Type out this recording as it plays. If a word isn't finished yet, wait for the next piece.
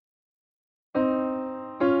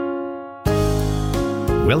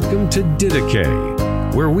Welcome to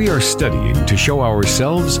Didache, where we are studying to show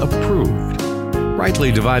ourselves approved,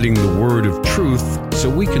 rightly dividing the word of truth so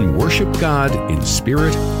we can worship God in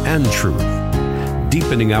spirit and truth,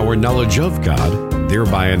 deepening our knowledge of God,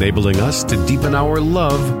 thereby enabling us to deepen our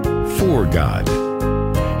love for God.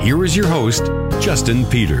 Here is your host, Justin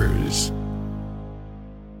Peters.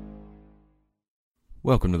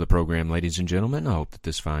 Welcome to the program, ladies and gentlemen. I hope that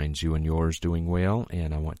this finds you and yours doing well,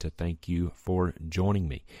 and I want to thank you for joining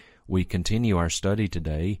me. We continue our study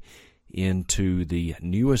today into the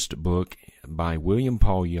newest book by William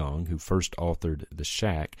Paul Young, who first authored The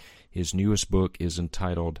Shack. His newest book is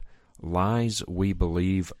entitled Lies We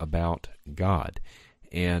Believe About God.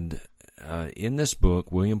 And in this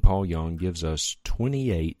book, William Paul Young gives us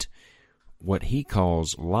 28 what he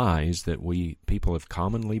calls lies that we people have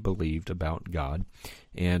commonly believed about God.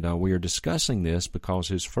 And we are discussing this because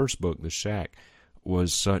his first book, The Shack,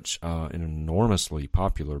 was such an enormously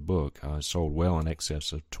popular book, sold well in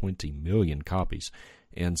excess of 20 million copies.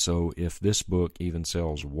 And so if this book even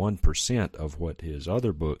sells 1% of what his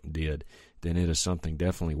other book did, then it is something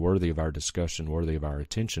definitely worthy of our discussion, worthy of our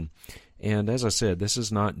attention. And as I said, this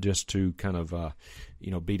is not just to kind of,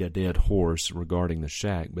 beat a dead horse regarding The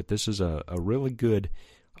Shack, but this is a really good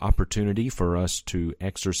opportunity for us to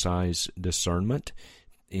exercise discernment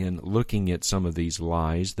in looking at some of these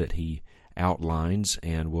lies that he outlines,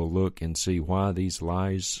 and we'll look and see why these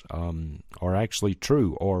lies are actually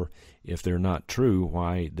true, or if they're not true,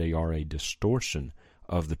 why they are a distortion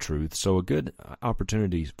of the truth. So a good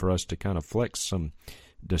opportunity for us to kind of flex some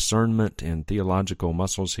discernment and theological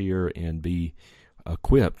muscles here and be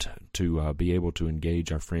equipped to be able to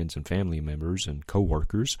engage our friends and family members and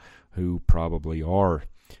coworkers who probably are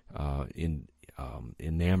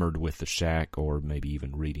enamored with The Shack, or maybe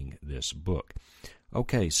even reading this book.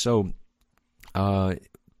 Okay, so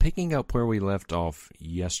picking up where we left off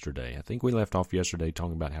yesterday, I think we left off yesterday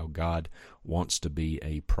talking about how God wants to be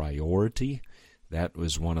a priority. That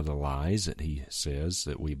was one of the lies that he says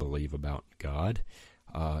that we believe about God.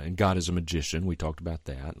 And God is a magician. We talked about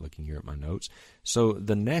that, looking here at my notes. So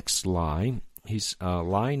the next lie,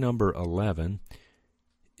 lie number 11,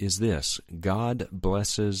 is this: God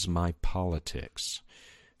blesses my politics.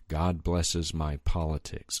 God blesses my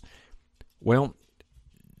politics. Well,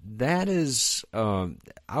 that is, I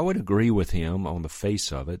would agree with him on the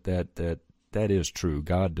face of it, that is true.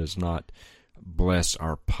 God does not bless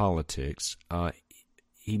our politics.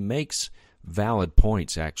 He makes valid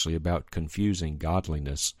points, actually, about confusing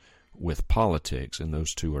godliness with politics, and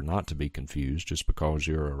those two are not to be confused. Just because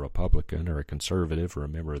you're a Republican or a conservative or a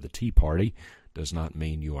member of the Tea Party does not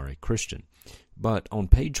mean you are a Christian. But on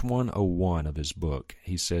page 101 of his book,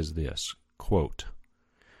 he says this, quote,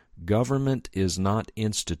 "Government is not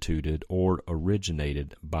instituted or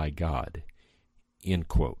originated by God," end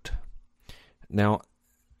quote. Now,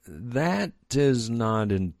 that is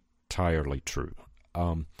not entirely true.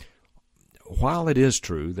 While it is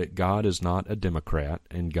true that God is not a Democrat,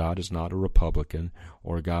 and God is not a Republican,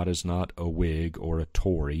 or God is not a Whig or a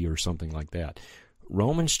Tory or something like that,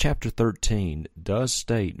 Romans chapter 13 does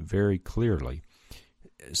state very clearly,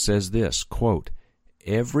 says this, quote,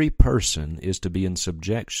 "Every person is to be in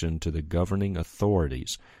subjection to the governing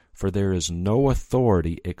authorities, for there is no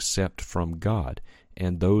authority except from God,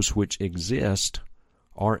 and those which exist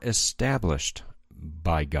are established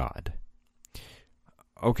by God."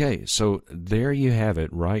 Okay, so there you have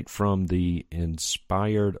it, right from the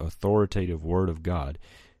inspired, authoritative Word of God,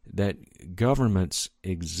 that governments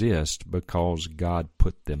exist because God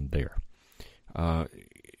put them there.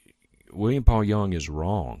 William Paul Young is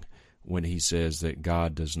wrong when he says that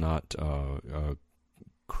God does not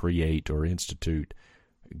create or institute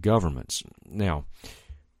governments. Now,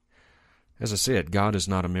 as I said, God is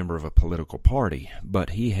not a member of a political party,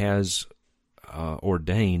 but he has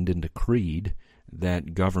ordained and decreed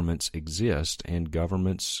that governments exist, and the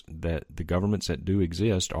governments that do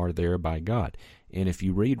exist are there by God. And if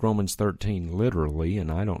you read Romans 13 literally,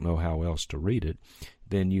 and I don't know how else to read it,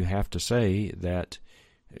 then you have to say that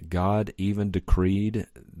God even decreed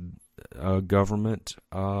government,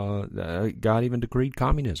 God even decreed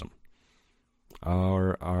communism,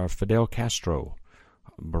 or Fidel Castro,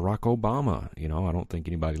 Barack Obama. I don't think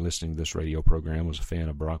anybody listening to this radio program was a fan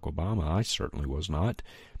of Barack Obama. I certainly was not.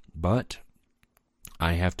 But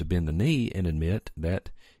I have to bend the knee and admit that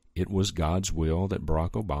it was God's will that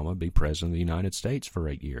Barack Obama be president of the United States for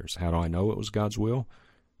 8 years. How do I know it was God's will?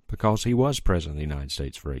 Because he was president of the United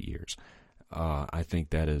States for 8 years. I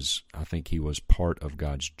think he was part of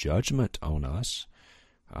God's judgment on us.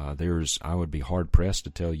 I would be hard pressed to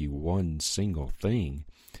tell you one single thing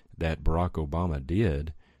that Barack Obama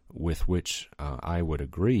did with which I would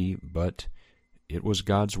agree, but it was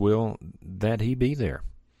God's will that he be there,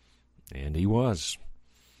 and he was.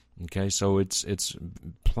 Okay, so it's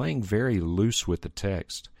playing very loose with the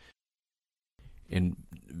text and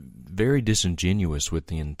very disingenuous with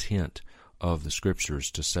the intent of the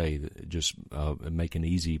Scriptures to say, just make an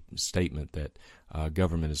easy statement that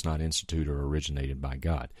government is not instituted or originated by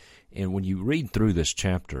God. And when you read through this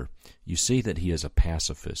chapter, you see that he is a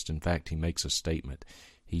pacifist. In fact, he makes a statement.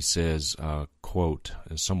 He says, quote,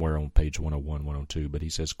 somewhere on page 101, 102, but he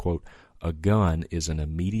says, quote, "A gun is an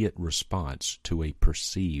immediate response to a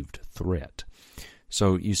perceived threat."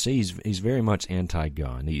 So you see, he's very much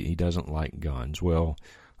anti-gun. He doesn't like guns. Well,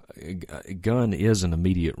 a gun is an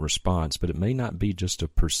immediate response, but it may not be just a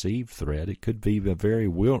perceived threat. It could be a very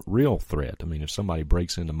real threat. I mean, if somebody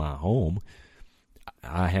breaks into my home,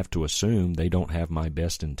 I have to assume they don't have my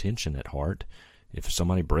best intention at heart. If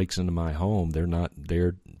somebody breaks into my home, they're not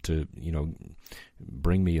there to,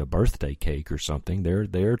 bring me a birthday cake or something. They're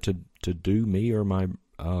there to do me or my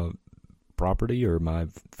property or my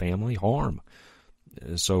family harm.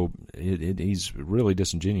 So he's really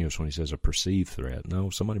disingenuous when he says a perceived threat. No,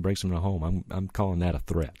 somebody breaks into my home, I'm calling that a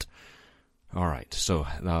threat. All right, so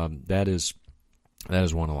that is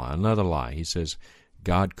one lie. Another lie, he says,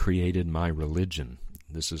 God created my religion.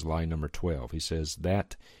 This is lie number 12. He says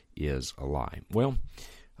that is a lie. Well,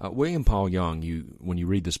 William Paul Young, when you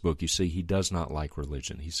read this book, you see he does not like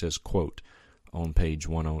religion. He says, quote, on page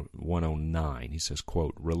 109, he says,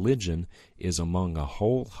 quote, "Religion is among a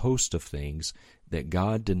whole host of things that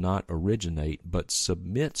God did not originate but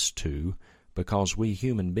submits to because we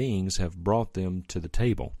human beings have brought them to the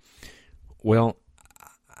table." Well,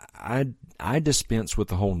 I dispense with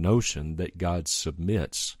the whole notion that God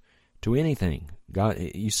submits to anything. God,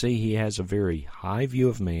 you see, he has a very high view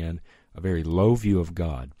of man, a very low view of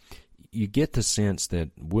God. You get the sense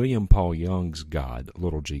that William Paul Young's God,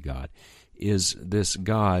 little g God, is this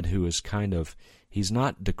God who is he's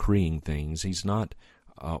not decreeing things, he's not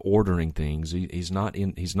ordering things, he's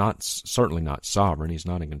certainly not sovereign, he's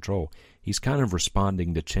not in control. He's kind of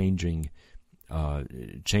responding to changing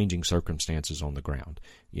circumstances on the ground.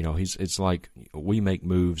 It's like we make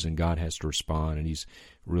moves and God has to respond, and he's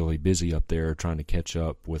really busy up there trying to catch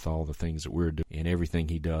up with all the things that we're doing, and everything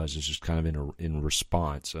he does is just kind of in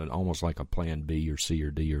response, almost like a plan B or C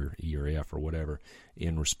or D or E or F or whatever,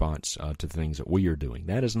 in response to things that we are doing.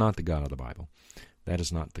 That is not the God of the Bible. That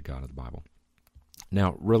is not the God of the Bible.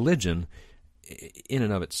 Now, religion, in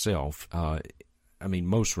and of itself,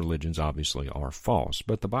 most religions obviously are false,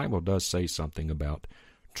 but the Bible does say something about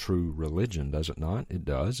true religion, does it not? It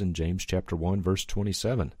does. In James chapter 1, verse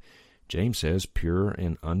 27, James says, "Pure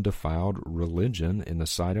and undefiled religion in the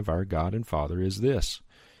sight of our God and Father is this,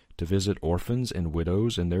 to visit orphans and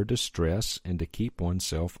widows in their distress and to keep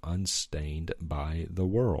oneself unstained by the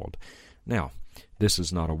world." Now, this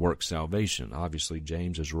is not a work salvation. Obviously,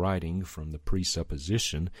 James is writing from the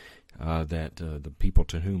presupposition that the people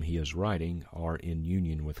to whom he is writing are in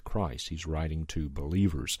union with Christ. He's writing to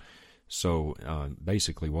believers. So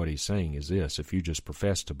basically what he's saying is this: if you just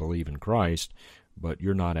profess to believe in Christ, but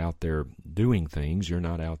you're not out there doing things, you're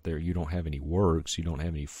not out there, you don't have any works, you don't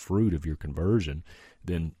have any fruit of your conversion,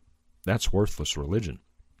 then that's worthless religion.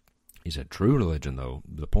 He said true religion, though,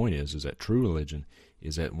 the point is that true religion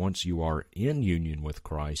is that once you are in union with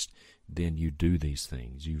Christ, then you do these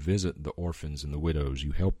things. You visit the orphans and the widows,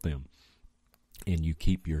 you help them, and you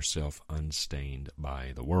keep yourself unstained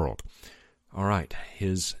by the world. All right,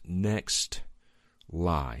 his next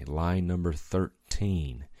lie number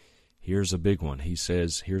 13. Here's a big one. He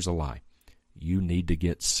says, here's a lie: you need to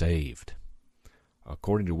get saved.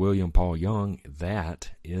 According to William Paul Young, that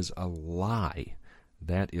is a lie.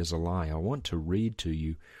 That is a lie. I want to read to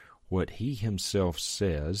you what he himself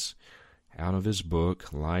says out of his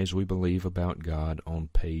book, Lies We Believe About God, on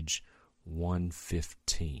page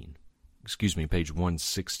 115. Page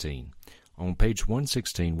 116. On page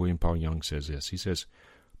 116, William Paul Young says this. He says,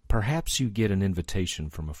 "Perhaps you get an invitation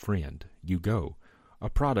from a friend. You go. A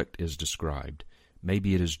product is described.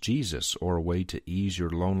 Maybe it is Jesus, or a way to ease your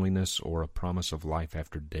loneliness, or a promise of life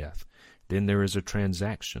after death. Then there is a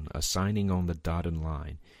transaction, a signing on the dotted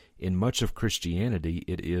line. In much of Christianity,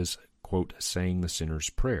 it is, quote, saying the sinner's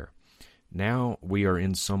prayer. Now we are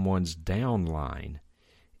in someone's down line,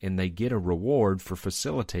 and they get a reward for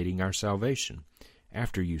facilitating our salvation.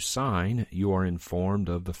 After you sign, you are informed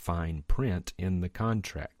of the fine print in the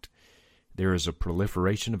contract. There is a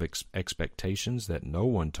proliferation of expectations that no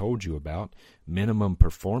one told you about, minimum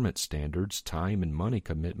performance standards, time and money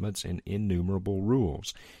commitments, and innumerable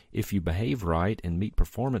rules. If you behave right and meet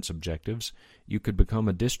performance objectives, you could become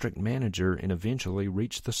a district manager and eventually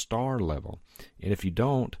reach the star level. And if you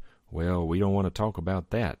don't, well, we don't want to talk about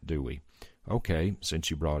that, do we? Okay, since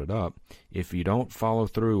you brought it up, if you don't follow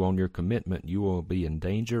through on your commitment, you will be in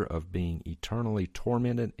danger of being eternally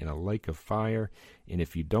tormented in a lake of fire, and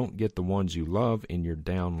if you don't get the ones you love in your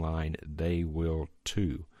downline, they will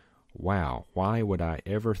too. Wow, why would I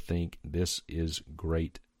ever think this is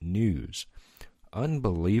great news?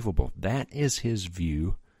 Unbelievable. That is his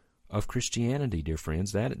view of Christianity, dear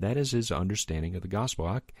friends. That is his understanding of the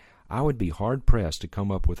gospel. I would be hard-pressed to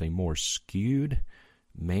come up with a more skewed,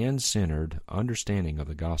 man-centered understanding of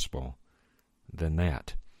the gospel than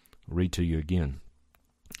that. I'll read to you again.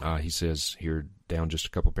 He says here, down just a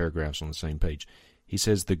couple paragraphs on the same page, he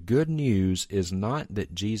says, the good news is not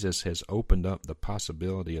that Jesus has opened up the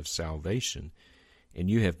possibility of salvation and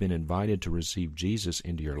you have been invited to receive Jesus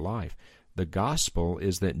into your life. The gospel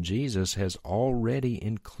is that Jesus has already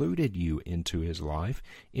included you into his life,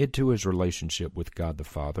 into his relationship with God the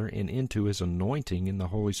Father, and into his anointing in the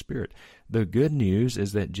Holy Spirit. The good news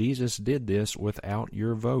is that Jesus did this without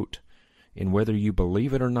your vote, and whether you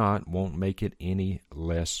believe it or not won't make it any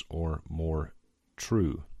less or more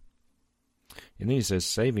true. And then he says,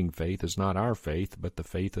 saving faith is not our faith, but the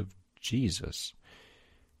faith of Jesus.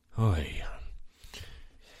 Oy.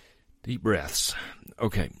 Deep breaths.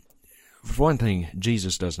 Okay. For one thing,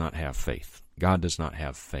 Jesus does not have faith. God does not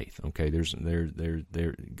have faith. Okay,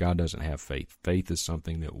 God doesn't have faith. Faith is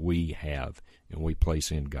something that we have and we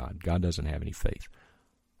place in God. God doesn't have any faith.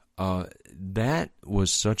 That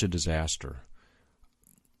was such a disaster.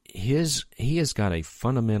 He has got a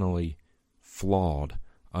fundamentally flawed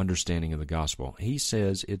understanding of the gospel. He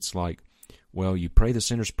says it's like, well, you pray the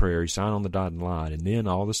sinner's prayer, you sign on the dotted line, and then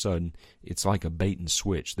all of a sudden, it's like a bait and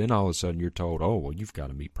switch. Then all of a sudden you're told, oh, well, you've got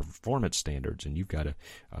to meet performance standards, and you've got to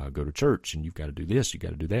go to church, and you've got to do this, you've got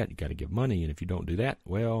to do that, you've got to give money, and if you don't do that,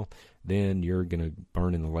 well, then you're going to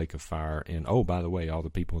burn in the lake of fire. And, oh, by the way, all the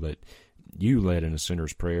people that you led in a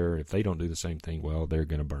sinner's prayer, if they don't do the same thing, well, they're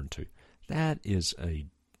going to burn too. That is a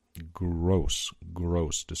gross,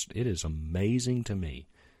 it is amazing to me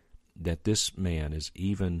that this man is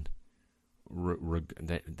even...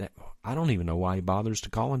 I don't even know why he bothers to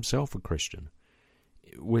call himself a Christian.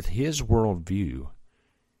 With his worldview,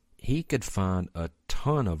 he could find a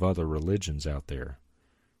ton of other religions out there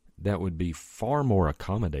that would be far more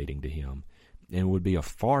accommodating to him and would be a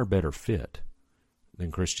far better fit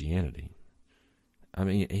than Christianity. I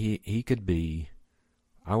mean, he could be,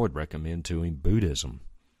 I would recommend to him Buddhism.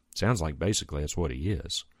 Sounds like basically that's what he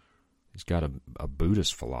is. He's got a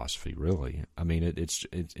Buddhist philosophy, really. I mean, it's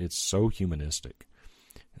so humanistic.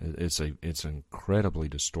 It's an incredibly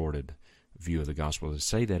distorted view of the gospel. To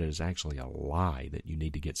say that it is actually a lie that you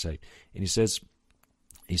need to get saved. And he says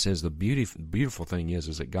the beautiful thing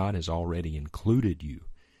is that God has already included you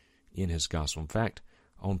in his gospel. In fact,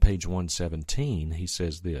 on page 117, he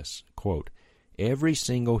says this, quote, every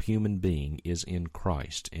single human being is in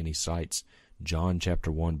Christ, and he cites John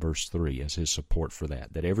chapter 1 verse 3 as his support for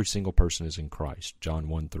that every single person is in Christ, John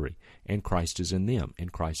 1:3, and Christ is in them,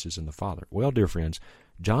 and Christ is in the Father. Well, dear friends,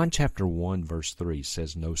 John chapter 1 verse 3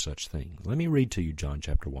 says no such thing. Let me read to you John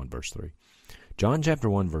chapter 1 verse 3. John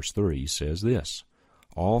chapter 1 verse 3 says this,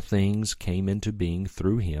 all things came into being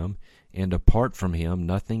through him, and apart from him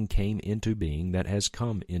nothing came into being that has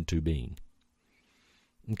come into being.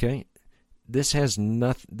 Okay? This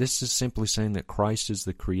is simply saying that Christ is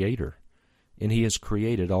the creator. And he has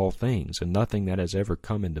created all things, and nothing that has ever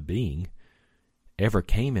come into being ever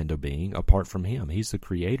came into being apart from him. He's the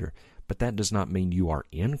creator. But that does not mean you are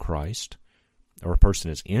in Christ, or a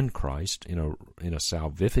person is in Christ in a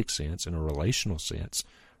salvific sense, in a relational sense.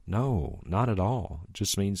 No, not at all. It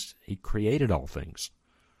just means he created all things.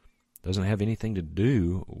 Doesn't have anything to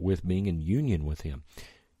do with being in union with him.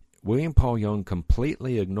 William Paul Young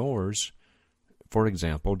completely ignores, for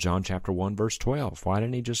example, John chapter 1, verse 12. Why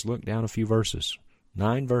didn't he just look down a few verses?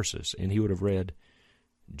 9 verses, and he would have read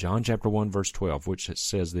John chapter 1, verse 12, which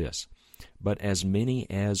says this, but as many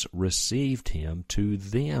as received him, to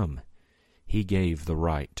them he gave the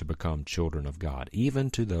right to become children of God, even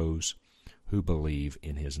to those who believe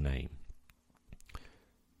in his name.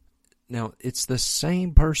 Now, it's the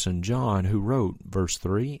same person, John, who wrote verse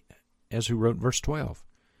 3 as who wrote verse 12.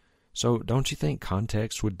 So don't you think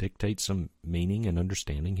context would dictate some meaning and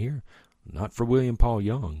understanding here? Not for William Paul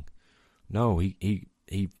Young. No, he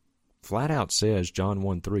flat out says John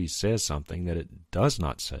 1:3 says something that it does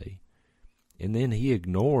not say And then he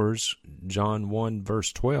ignores John 1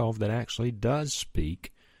 verse 12 that actually does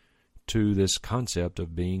speak to this concept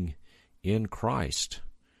of being in Christ.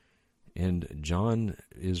 And John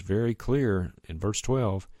is very clear in verse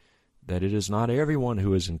 12 that it is not everyone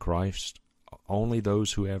who is in Christ, only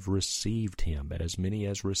those who have received him. But as many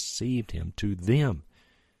as received him, to them,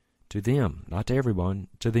 not to everyone,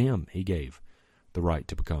 to them he gave the right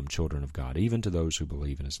to become children of God, even to those who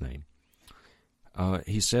believe in his name.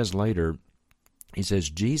 He says later, he says,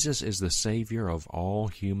 Jesus is the Savior of all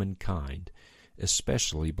humankind,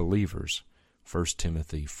 especially believers. 1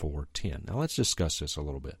 Timothy 4:10. Now let's discuss this a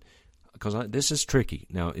little bit, because this is tricky.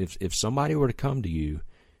 Now, if somebody were to come to you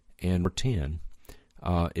and 10,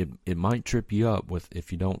 it might trip you up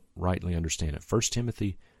if you don't rightly understand it. 1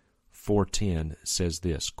 Timothy 4:10 says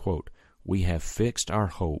this, quote, "We have fixed our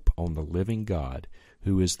hope on the living God,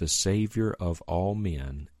 who is the Savior of all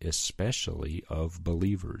men, especially of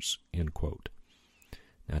believers," end quote.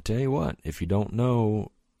 Now, I tell you what, if you don't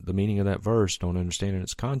know the meaning of that verse, don't understand it in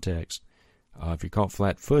its context, if you're caught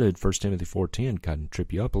flat-footed, 1 Timothy 4:10 kind of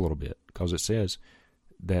trip you up a little bit, because it says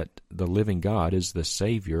that the living God is the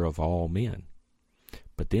Savior of all men.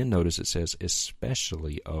 But then notice it says,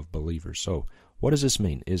 especially of believers. So, what does this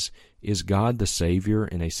mean? Is God the Savior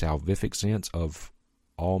in a salvific sense of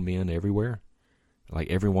all men everywhere? Like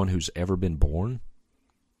everyone who's ever been born?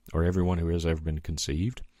 Or everyone who has ever been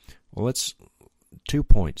conceived? Well, let's 2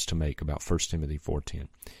 points to make about 1 Timothy 4:10.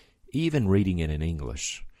 Even reading it in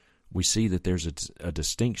English, we see that there's a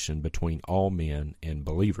distinction between all men and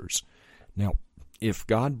believers. Now, if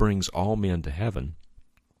God brings all men to heaven,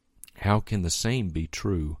 how can the same be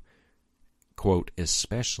true, quote,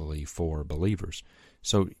 especially for believers?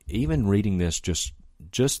 So even reading this, just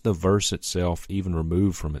the verse itself, even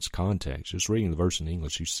removed from its context, just reading the verse in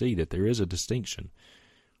English, you see that there is a distinction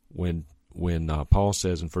when Paul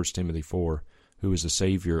says in 1 Timothy 4, who is the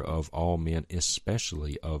Savior of all men,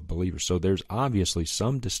 especially of believers. So there's obviously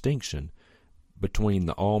some distinction between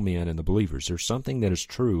the all men and the believers. There's something that is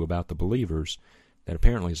true about the believers that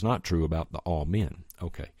apparently is not true about the all men.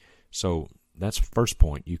 Okay, so that's the first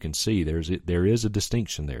point. You can see there is a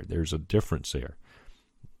distinction there. There's a difference there.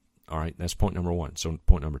 All right, that's point number one. So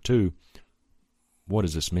point number two, what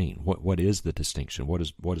does this mean? What is the distinction? What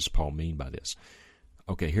does Paul mean by this?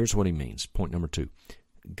 Okay, here's what he means. Point number two.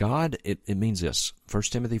 God, it means this. 1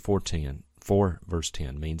 Timothy 4 verse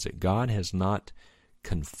 10 means that God has not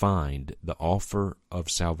confined the offer of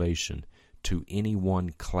salvation to any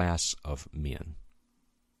one class of men.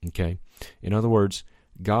 Okay? In other words,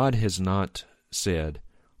 God has not said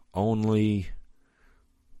only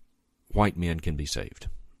white men can be saved,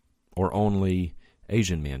 or only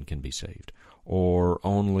Asian men can be saved, or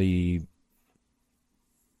only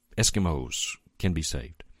Eskimos can be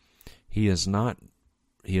saved. He has not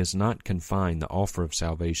confined the offer of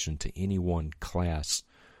salvation to any one class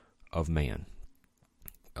of man,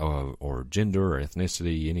 or gender, or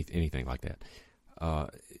ethnicity, anything like that.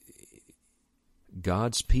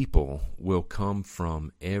 God's people will come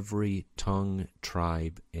from every tongue,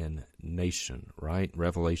 tribe, and nation, right?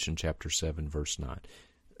 Revelation chapter 7, verse 9.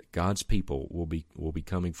 God's people will be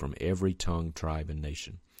coming from every tongue, tribe, and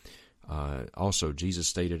nation. Also, Jesus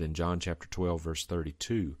stated in John chapter 12, verse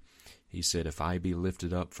 32, he said, "If I be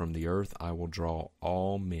lifted up from the earth, I will draw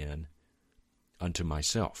all men unto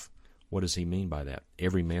myself." What does he mean by that?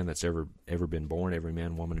 Every man that's ever been born, every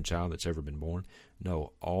man, woman, and child that's ever been born?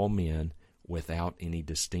 No, all men without any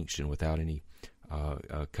distinction, without any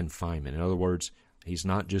confinement. In other words, he's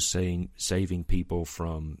not just saving people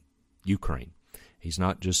from Ukraine. He's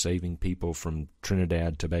not just saving people from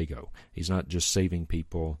Trinidad, Tobago. He's not just saving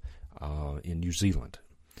people in New Zealand.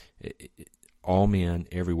 All men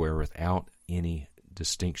everywhere without any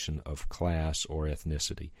distinction of class or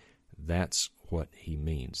ethnicity. That's what he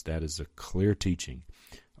means. That is a clear teaching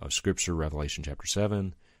of Scripture, Revelation chapter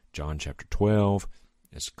 7, John chapter 12.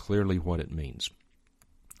 That's clearly what it means.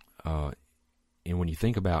 And when you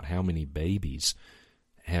think about how many babies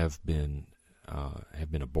have been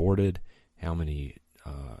aborted, how many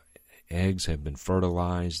eggs have been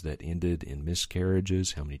fertilized that ended in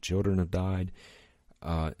miscarriages, how many children have died,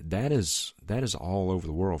 that is all over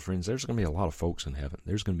the world, friends. There's going to be a lot of folks in heaven.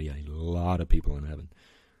 There's going to be a lot of people in heaven.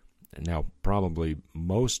 And now, probably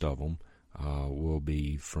most of them will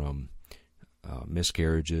be from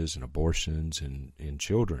miscarriages and abortions and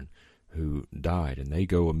children who died, and they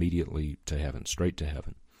go immediately to heaven, straight to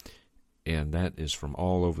heaven. And that is from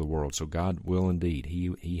all over the world. So God will indeed,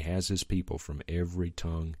 He has His people from every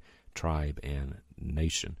tongue, tribe, and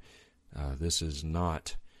nation. This is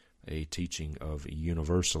not a teaching of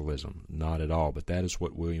universalism, not at all, but that is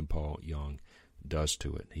what William Paul Young does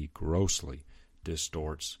to it. He grossly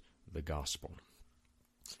distorts the gospel.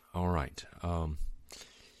 All right. I'm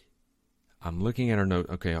looking at our note.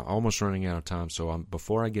 Okay, I'm almost running out of time, so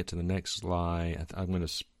before I get to the next slide, I'm going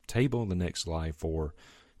to table the next slide for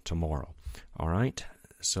tomorrow. All right?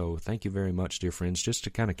 So thank you very much, dear friends. Just to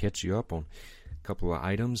kind of catch you up on a couple of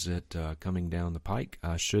items that coming down the pike,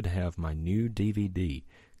 I should have my new DVD,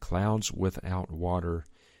 Clouds Without Water,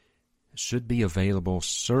 should be available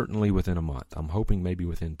certainly within a month. I'm hoping maybe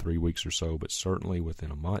within 3 weeks or so, but certainly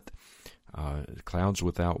within a month. Clouds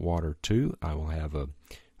Without Water 2, I will have a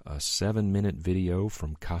 7-minute video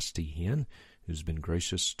from Costi Hinn, who's been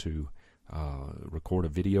gracious to record a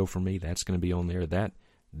video for me. That's going to be on there.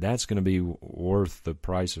 That's going to be worth the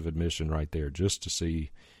price of admission right there, just to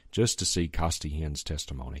see Costi Hinn's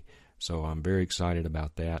testimony. So I'm very excited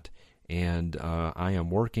about that. And I am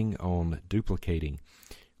working on duplicating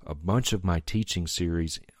a bunch of my teaching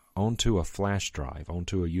series onto a flash drive,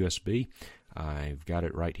 onto a USB. I've got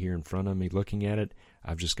it right here in front of me looking at it.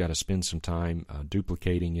 I've just got to spend some time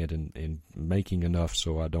duplicating it and making enough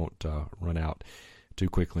so I don't run out too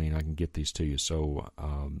quickly and I can get these to you. So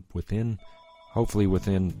hopefully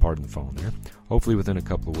within a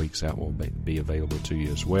couple of weeks that will be available to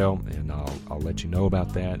you as well, and I'll let you know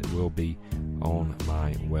about that. It will be on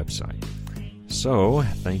my website. So,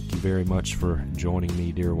 thank you very much for joining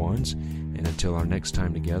me, dear ones, and until our next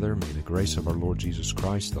time together, may the grace of our Lord Jesus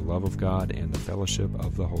Christ, the love of God, and the fellowship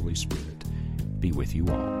of the Holy Spirit be with you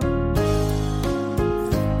all.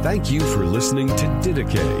 Thank you for listening to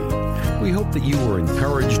Didache. We hope that you were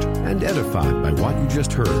encouraged and edified by what you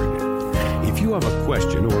just heard. If you have a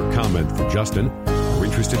question or comment for Justin, are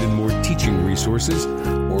interested in more teaching resources,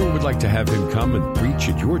 or would like to have him come and preach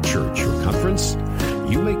at your church or conference,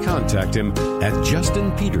 you may contact him at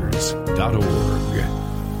justinpeters.org.